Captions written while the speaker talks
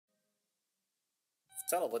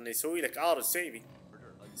افترض انه يسوي لك عارض سيفي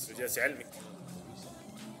بس جالس يعلمك.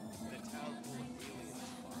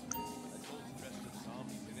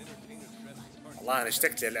 والله انا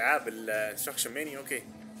اشتقت لالعاب الشخشن ماني. اوكي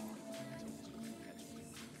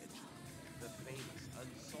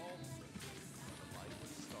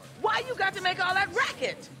Why you got to make all that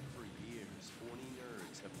racket? For years, horny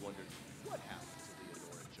nerds have wondered what happened to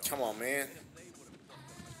Leonora Johnson. come on man.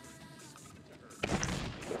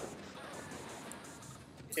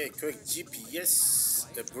 Okay, quick GPS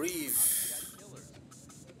debrief.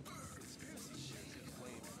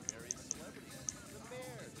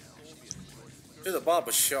 to the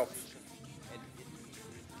barber shop.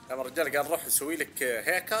 لما الرجال قال روح نسوي لك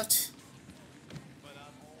هيركات.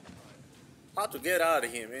 how to get out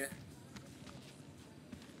of here man.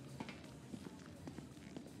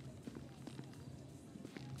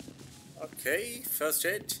 okay first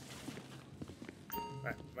aid.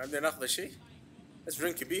 ما عندنا ناخذ شيء. let's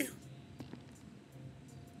drink a beer.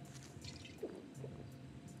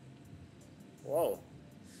 واو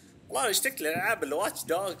والله اشتقت لالعاب الواتش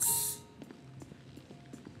دوجز.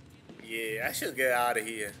 yeah I should get out of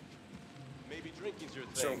here. Maybe drinking's your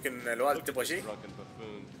شو thing. ممكن الوالد تبغى شيء؟ Drunken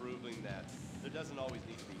buffoon, proving that there doesn't always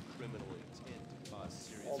need to be criminal intent to cause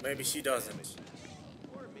serious. oh maybe she doesn't.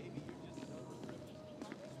 Or maybe you're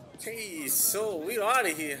just okay so we're out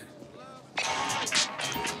of here.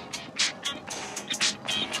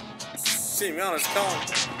 Simeon is calling.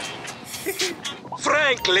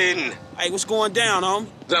 Franklin! Hey, what's going down,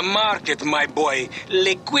 The market, my boy.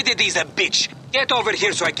 Liquidity's a bitch. Get over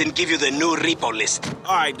here so I can give you the new repo list.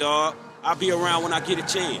 All right, dog. I'll be around when I get a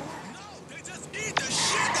chance. They just eat the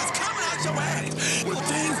shit that's coming out your ass. When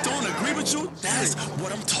things don't agree with you, that's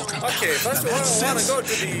what I'm talking about. Okay, first of all, I want to go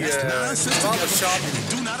to the barber shop. And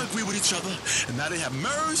they do not agree with each other, and now they have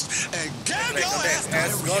merged and gave your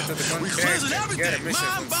ass go to the we cleansing get a everything, mission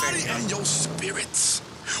mind, from body, Simeon. and your spirits.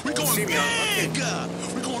 We're going Simeon, okay. big.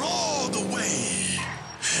 We're going all the way.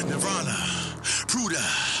 Nirvana, Pruda,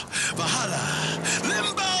 Valhalla,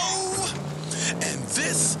 Limbo, and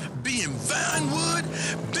this being Vinewood,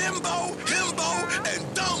 Bimbo, Himbo, and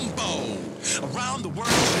Dumbo. Around the world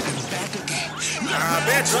and back again.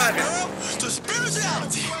 Bad driving. Girl, to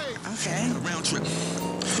spirituality. Okay. A round trip.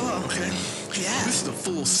 Cool. Okay. Yeah. This is the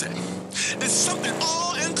full set. It's something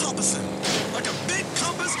all-encompassing, like a big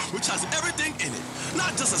compass which has everything in it.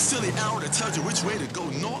 Not just a silly arrow that tells you which way to go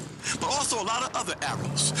north, but also a lot of other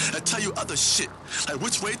arrows that tell you other shit, like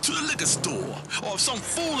which way to the liquor store, or if some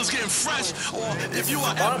fool is getting fresh, or if you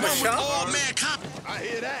are at one with all mankind. I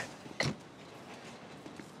hear that.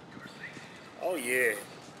 oh yeah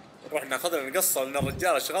نروح ناخذ لنا قصه لان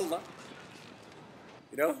الرجال شغلنا.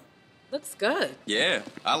 you know. Looks good. Yeah,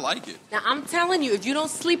 I like it. Now, I'm telling you, if you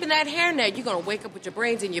don't sleep in that hairnet, you're gonna wake up with your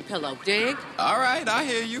brains in your pillow, dig? All right, I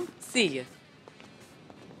hear you. See ya.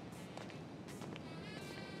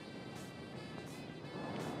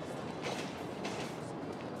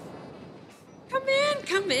 Come in,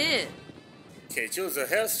 come in. okay choose a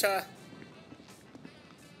hairstyle.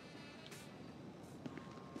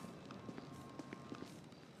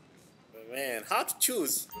 man how to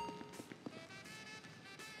choose.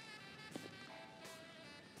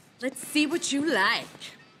 Let's see what you like.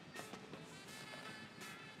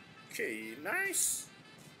 okay nice.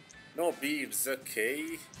 no beards.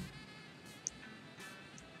 okay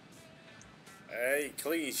hey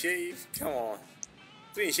clean shave. come on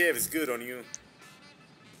clean shave is good on you.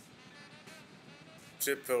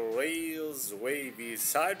 triple rails, wavy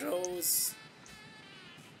side rows.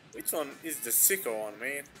 which one is the sicker one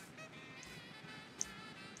man.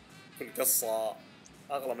 كل قصة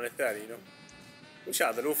أغلى من الثاني you know. وش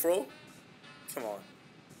هذا الوفرو. come on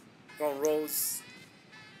front rows.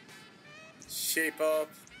 shape up.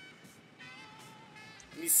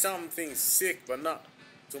 need something sick but not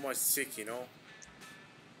too much sick you know.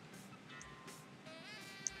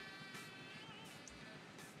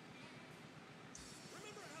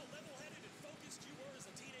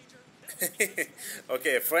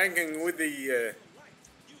 okay Franken with the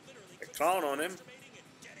crown on him.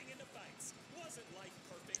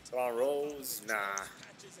 Front rows. Nah.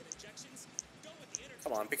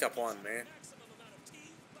 come on pick up one man.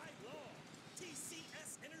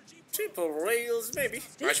 triple rails maybe.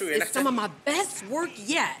 This is some of my best work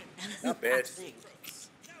yet. not bad.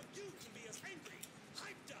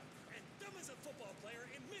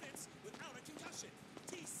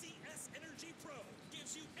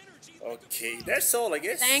 okay that's all I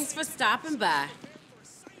guess. Thanks for stopping by.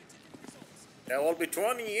 that will be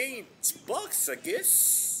 $28 I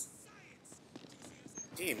guess.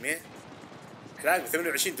 damn man. كلاعب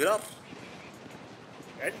 $28.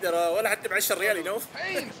 عندنا ولا حتى ب10 ريال you know.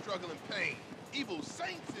 Pain, struggling pain. Evil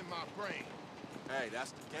saints in my brain. Hey,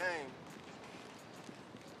 that's the game.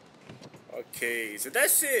 Okay, so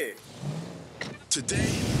that's it.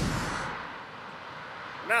 Today,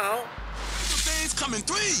 Now, things come in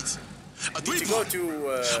threes. A we need to go to.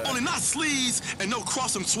 only not sleeves and no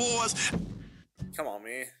crossing swords. Come on,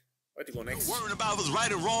 man. Where to go next? Worrying about if it's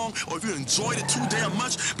right or wrong, or if you enjoyed it too damn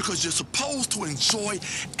much, because you're supposed to enjoy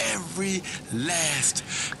every last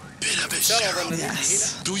bit of it, Cheryl.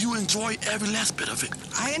 Yes. Do you enjoy every last bit of it?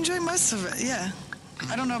 I enjoy most of it, yeah.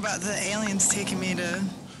 I don't know about the aliens taking me to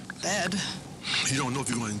bed. You don't know if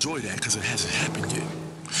you're going to enjoy that because it hasn't happened yet.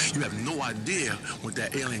 You have no idea what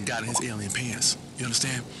that alien got in his alien pants. You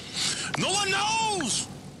understand? No one knows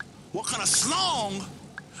what kind of slong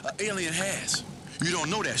an alien has. You don't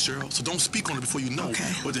know that, Cheryl, so don't speak on it before you know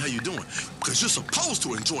what the hell you're doing. Because you're supposed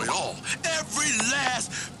to enjoy it all. Every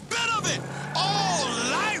last bit of it. All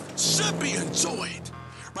life should be enjoyed.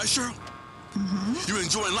 Right, Cheryl? Mm-hmm. You're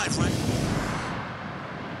enjoying life, right?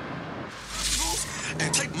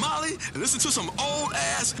 And take Molly and listen to some old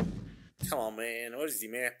ass. Come on, man. What is the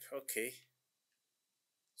map? Okay.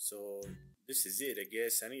 So, this is it, I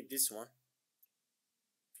guess. I need this one.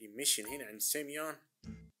 في mission هنا عند Simeon.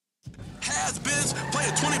 Has-beens play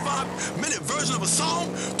a 25-minute version of a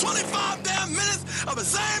song, 25 damn minutes of the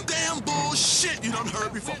same damn bullshit you done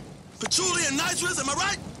heard before. Patchouli and nitrous, am I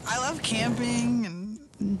right? I love camping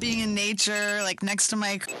and being in nature, like next to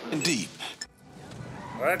my... Indeed.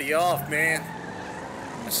 Ready off, man.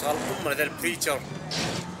 أشغل أمنا ذا البريتشر.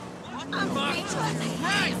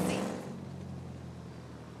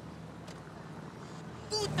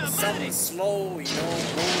 Something slow, you know,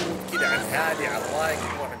 move كده على الهادي على الرايق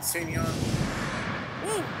نروح عند سيميون.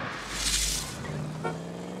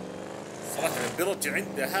 صراحة البيلوت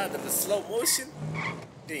عنده هذا السلو موشن.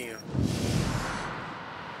 Damn.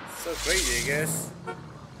 So crazy, I guess.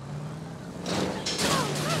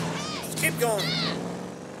 Just keep going.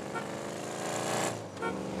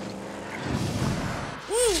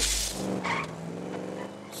 Woo!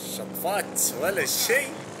 شطفات ولا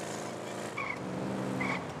شيء.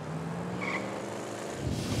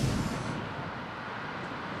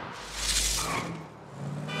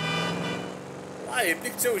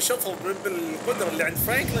 يبديك تسوي شطل بالقدرة اللي عند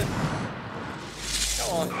فرانكلين.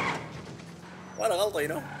 كمان ولا غلطة you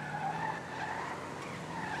know.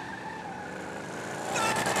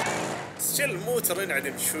 still الموتر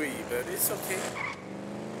ينعدم شوي but it's okay.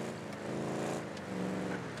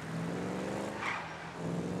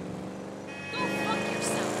 Go fuck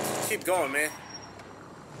yourself. Keep going, man.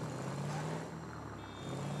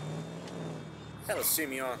 Hello,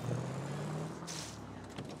 Simeon.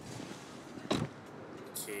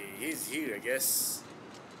 Okay, he's here, I guess.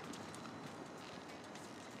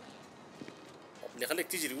 طب اللي خليك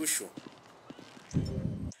تجري وشو؟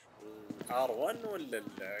 R1 ولا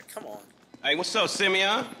come on. Hey, what's up,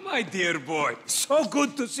 Simeon? My dear boy, so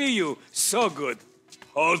good to see you. So good.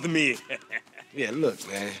 Hold me. Yeah, look,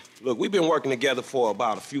 man. Look, we've been working together for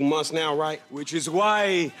about a few months now, right? Which is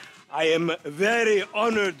why I am very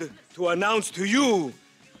honored to announce to you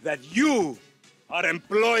that you are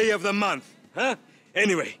Employee of the Month. Huh?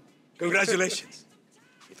 Anyway, congratulations.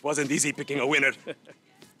 It wasn't easy picking a winner.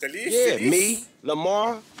 Yeah, me,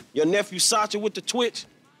 Lamar, your nephew Sacha with the Twitch.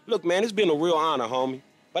 Look, man, it's been a real honor, homie.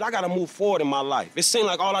 But I gotta move forward in my life. It seems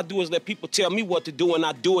like all I do is let people tell me what to do and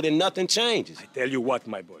I do it and nothing changes. I tell you what,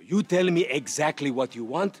 my boy. You tell me exactly what you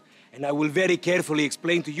want and I will very carefully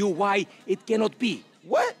explain to you why it cannot be.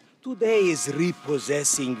 What? Today is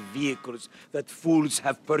repossessing vehicles that fools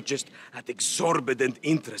have purchased at exorbitant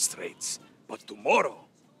interest rates. But tomorrow,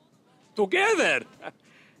 together,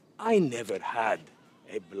 I never had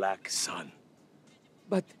a black son.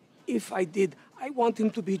 But if I did, I want him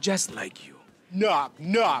to be just like you. Knock,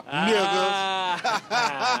 knock, nigga.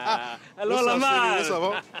 Hello, Lamar. What's up,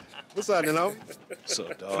 homie? What's up, you know? What's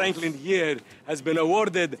up, dog? Franklin here has been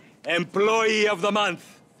awarded Employee of the Month.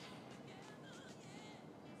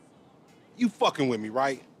 You fucking with me,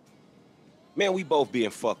 right? Man, we both being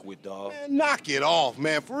fucked with, dog. Man, knock it off,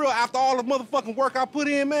 man. For real, after all the motherfucking work I put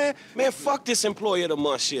in, man. Man, fuck this Employee of the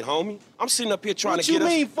Month shit, homie. I'm sitting up here trying what to get you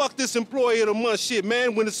mean, fuck this Employee of the Month shit,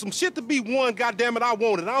 man? When there's some shit to be won, goddammit, I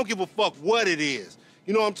want it. I don't give a fuck what it is.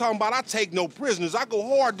 You know what I'm talking about? I take no prisoners. I go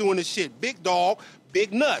hard doing this shit. Big dog,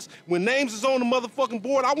 big nuts. When names is on the motherfucking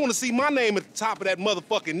board, I want to see my name at the top of that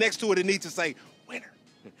motherfucking next to it. It needs to say, winner.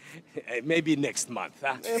 Maybe next month,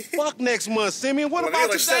 huh? Man, fuck next month, Simeon. What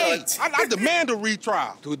about today? I demand a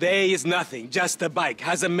retrial. Today is nothing, just a bike.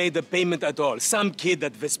 Hasn't made a payment at all. Some kid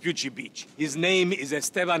at Vespucci Beach. His name is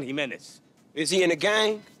Esteban Jimenez. Is he in the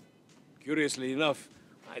gang? Curiously enough,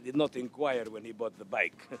 I did not inquire when he bought the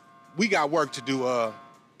bike. We got work to do,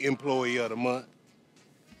 employee of the month.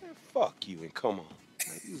 Man, fuck you and come on.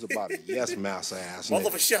 Man, he was about a yes mouse ass والله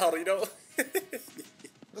nigga. في الشهر, you know.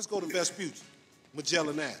 Let's go to Vespucci,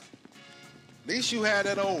 Magellan Ave. At least you had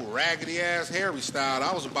that old raggedy ass Harry style.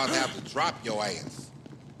 I was about to have to drop your ass.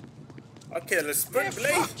 Okay, let's spring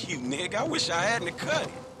blade. Fuck you, nigga. I wish I hadn't cut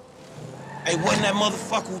it. Hey, wasn't that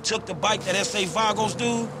motherfucker who took the bike, that S.A. Vagos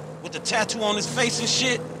dude? With the tattoo on his face and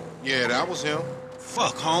shit? Yeah, that was him.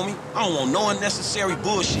 Fuck, homie. I don't want no unnecessary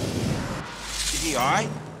bullshit. Is he alright?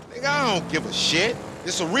 Nigga, I don't give a shit.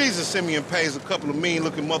 It's a reason Simeon pays a couple of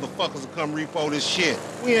mean-looking motherfuckers to come repo this shit.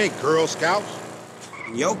 We ain't Girl Scouts.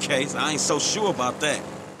 In your case, I ain't so sure about that.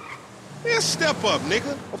 Man, step up,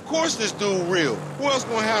 nigga. Of course this dude real. Who else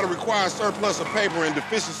gonna have the required surplus of paper and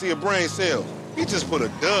deficiency of brain cells? He just put a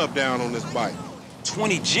dub down on this bike.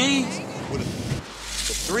 20 G's? With a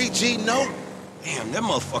 3G note? Damn, that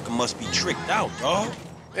motherfucker must be tricked out, dawg.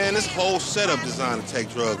 Man, this whole setup designed to take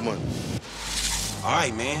drug money. All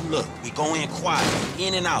right, man, look, we go in quiet,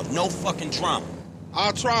 in and out, no fucking drama.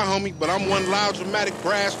 I'll try, homie, but I'm one loud, dramatic,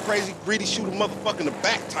 brass, crazy, greedy, shoot a motherfucker in the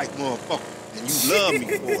back type motherfucker. And you love me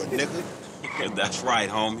for it, nigga. That's right,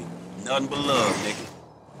 homie. Nothing but love, nigga.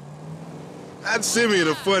 That Simeon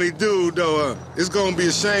a funny dude, though. It's gonna be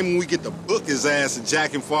a shame when we get to book his ass and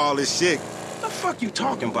jack him for all this shit. What the fuck you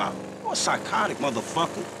talking about? You a psychotic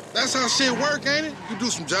motherfucker. That's how shit work, ain't it? You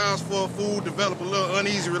do some jobs for a fool, develop a little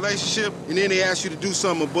uneasy relationship, and then they ask you to do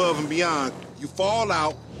something above and beyond. You fall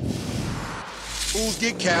out, fools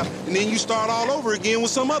get capped, and then you start all over again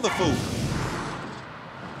with some other fool.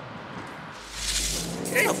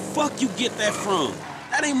 Where the fuck you get that from?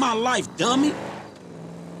 That ain't my life, dummy.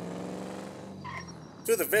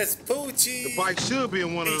 To the Vespucci. The bike should be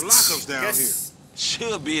in one of the lockups down here.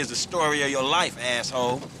 Should be is the story of your life,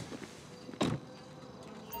 asshole.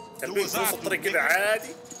 تلبيك فطرة كده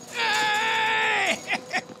عادي.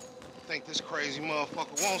 Think this crazy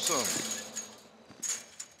motherfucker wants something.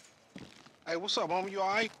 Hey, what's up, homie? You all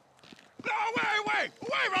right? No, wait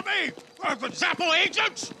from me! For example,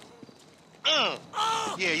 agents?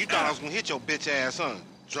 Yeah, you thought I was gonna hit your bitch ass, huh?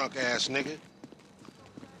 Drunk ass nigga.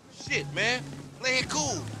 Shit, man. Play it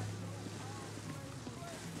cool.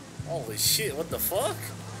 Holy shit, what the fuck?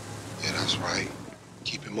 Yeah, that's right.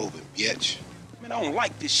 Keep it moving, bitch. Man, I don't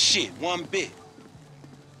like this shit one bit.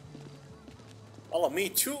 Oh, me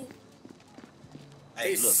too.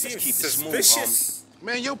 Hey, look, let's keep it smooth, suspicious. homie.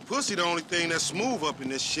 Man, your pussy the only thing that's smooth up in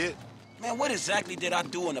this shit. Man, what exactly did I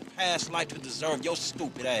do in a past life to deserve your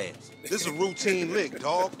stupid ass? This is a routine lick,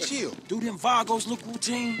 dog. Chill. Do them Vagos look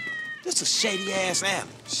routine? This a shady-ass alley.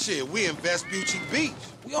 Shit, we in Vespucci Beach.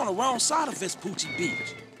 We on the wrong side of Vespucci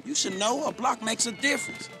Beach. You should know a block makes a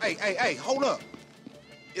difference. Hey, hold up.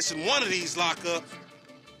 It's in one of these lockups.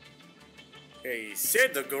 He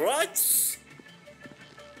said the garage.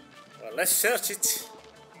 Well, let's search it.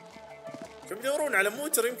 شو بدورون على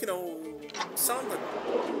موتر يمكن أو صندوق.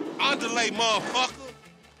 Underlay, motherfucker.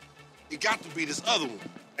 It got to be this other one.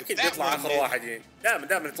 أكيد يطلع آخر واحد يعني.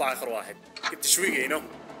 دائما يطلع آخر واحد. كنت تشويقة, you know.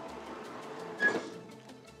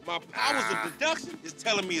 My powers of deduction is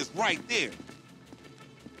telling me it's right there.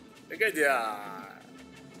 قاعد يا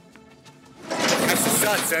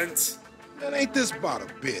حساسات أنت. Man, ain't this about a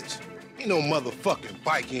bitch? Ain't no motherfucking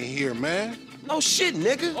bike in here, man. No shit,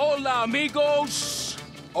 nigga. Hola, amigos.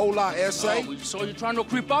 Hola, S.A. Oh, we saw you trying to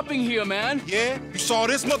creep up in here, man. Yeah? You saw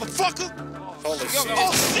this motherfucker? Holy shit.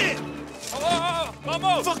 Oh, shit! Come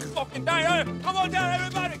on, fucking down. Come on down,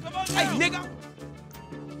 everybody. Come on down. Hey, nigga.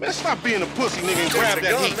 Man, stop being a pussy, nigga, and grab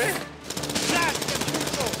that heat. Man.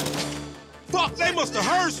 Fuck, they must have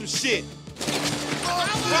heard some shit.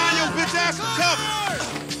 Find your bitch ass some cover.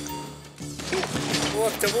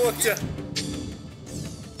 Water.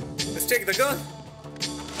 Let's take the gun.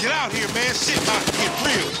 Get out here, man. Shit about to get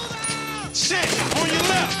real. Shit, on your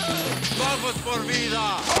left. Vamos por vida!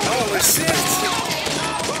 Holy shit.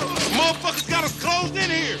 Motherfuckers got us closed in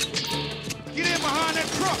here. Get in behind that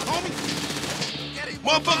truck, homie.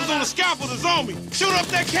 Motherfuckers on the scaffolders on me. Shoot up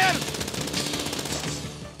that cannon.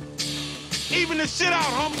 Even this shit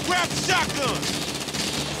out, homie. Grab the shotgun.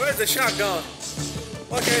 Where's the shotgun?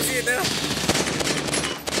 Why can't I see it now?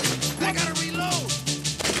 I gotta reload.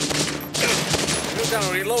 You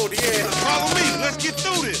gotta reload, yeah. Follow me. Let's get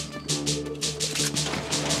through this.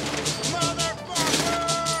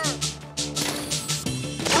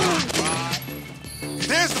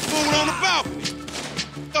 There's the fool on the balcony.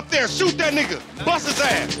 Up there, shoot that nigga. Bust his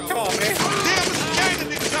ass. Come on, man. Damn, there's a gang of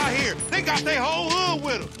niggas out here. They got their whole hood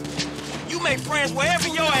with them. You make friends wherever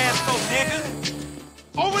your ass go, nigga.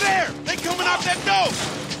 Over there. They coming out that door.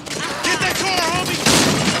 Get that car,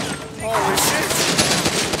 homie.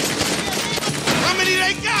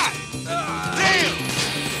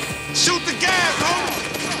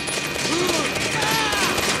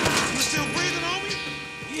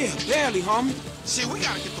 badly, homie. Shit, we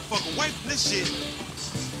gotta get the fuck away from this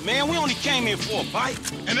shit. Man, we only came here for a bite.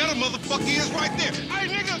 And that motherfucker is right there. Hey,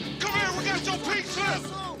 nigga, come here. We got your pink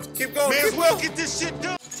slip. Keep going, Man, keep we'll going. get this shit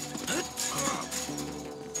done.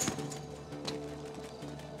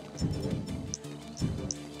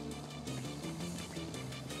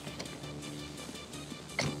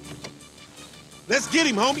 Let's get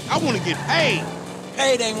him, homie. I want to get paid.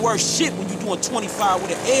 Paid ain't worth shit when you doing 25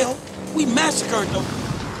 with an L. We massacred those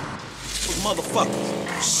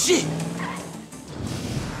motherfuckers. Shit.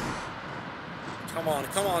 Come on,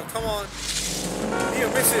 come on, come on. You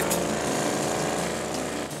miss it.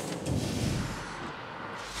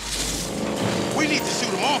 We need to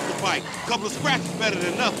shoot him off the bike. A couple of scratches better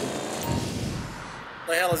than nothing.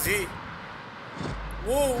 The hell is he?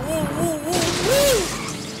 Woo, woo, woo, woo,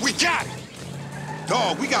 woo. We got it.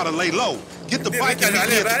 Dog, we gotta lay low. Get the bike and meet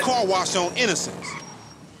me at the car wash on Innocence.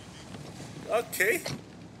 Okay.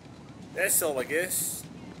 That's all, I guess.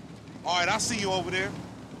 All right, I'll see you over there.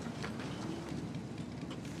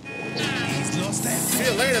 See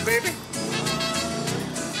you later, baby.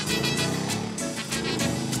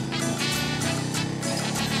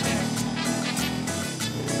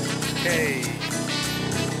 Okay.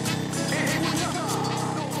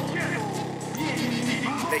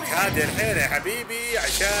 لك هذا الحين يا حبيبي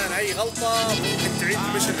عشان اي غلطة ممكن تعيد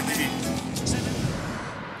المشن من جديد.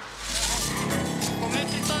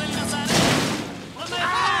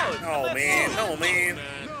 Oh man, no man.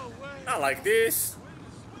 Not like this.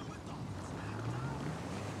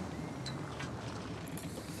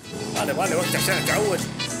 هذا بالي وقت عشان اتعود.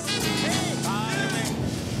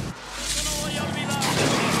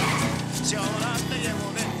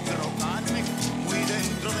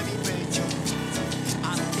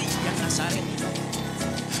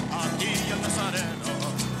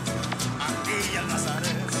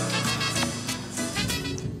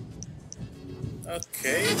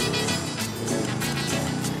 Okay.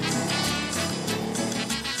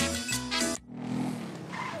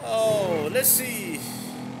 Oh, let's see.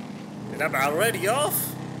 Did I'm already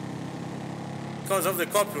off? Because of the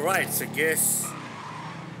copyrights, I guess.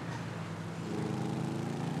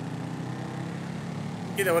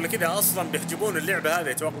 كده ولا كده اصلا بيحجبون اللعبة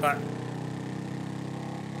هذه اتوقع.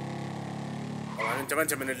 طبعا انت ما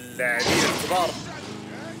انت من اللاعبين الكبار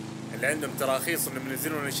اللي عندهم تراخيص انهم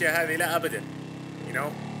ينزلون الاشياء هذه، لا ابدا. You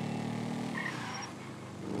know?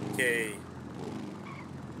 Okay.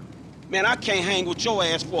 Man, I can't hang with your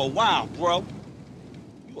ass for a while, bro.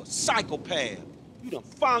 You a psychopath. You done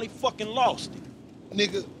finally fucking lost it.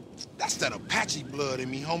 Nigga, that's that Apache blood in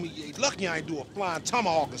me, homie. You lucky I ain't do a flying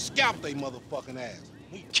tomahawk and scalp they motherfucking ass.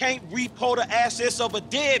 We can't repo the assets of a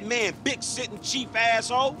dead man, big sitting chief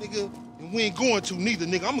asshole. Nigga, and we ain't going to neither,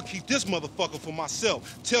 nigga. I'm gonna keep this motherfucker for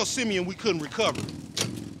myself. Tell Simeon we couldn't recover.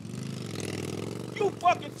 You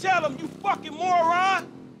fucking tell him, you fucking moron!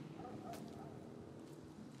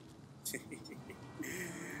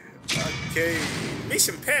 Okay,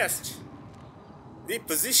 mission passed. Deep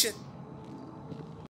position.